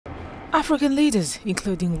African leaders,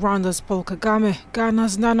 including Rwanda's Paul Kagame,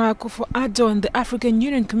 Ghana's Nana Akufo-Addo and the African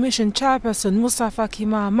Union Commission chairperson Moussa Faki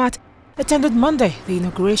Mahamat, attended Monday the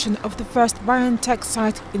inauguration of the first BioNTech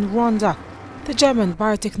site in Rwanda. The German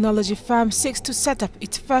biotechnology firm seeks to set up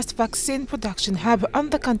its first vaccine production hub on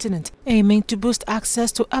the continent, aiming to boost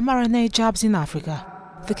access to mRNA jabs in Africa.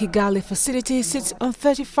 The Kigali facility sits on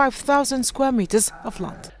 35,000 square meters of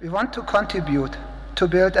land. We want to contribute to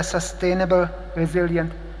build a sustainable,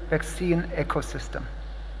 resilient vaccine ecosystem.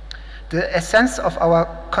 The essence of our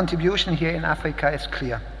contribution here in Africa is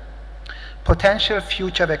clear. Potential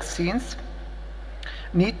future vaccines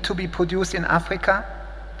need to be produced in Africa,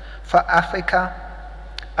 for Africa,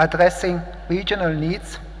 addressing regional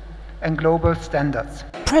needs and global standards.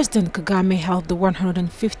 President Kagame held the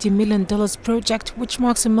 $150 million project, which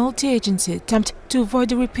marks a multi-agency attempt to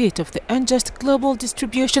avoid a repeat of the unjust global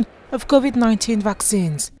distribution of COVID-19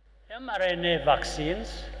 vaccines. mRNA vaccines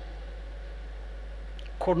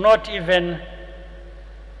could not even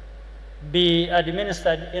be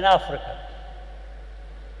administered in Africa.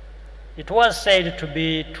 It was said to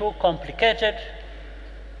be too complicated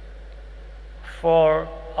for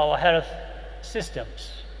our health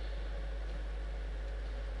systems.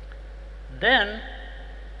 Then,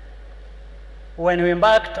 when we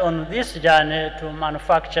embarked on this journey to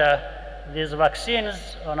manufacture these vaccines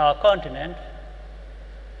on our continent,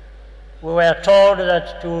 we were told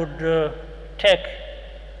that it would take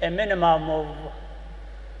a minimum of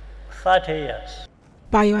 30 years.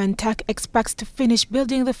 BioNTech expects to finish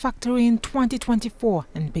building the factory in 2024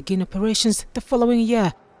 and begin operations the following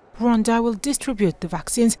year. Rwanda will distribute the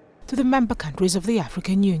vaccines to the member countries of the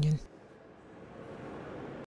African Union.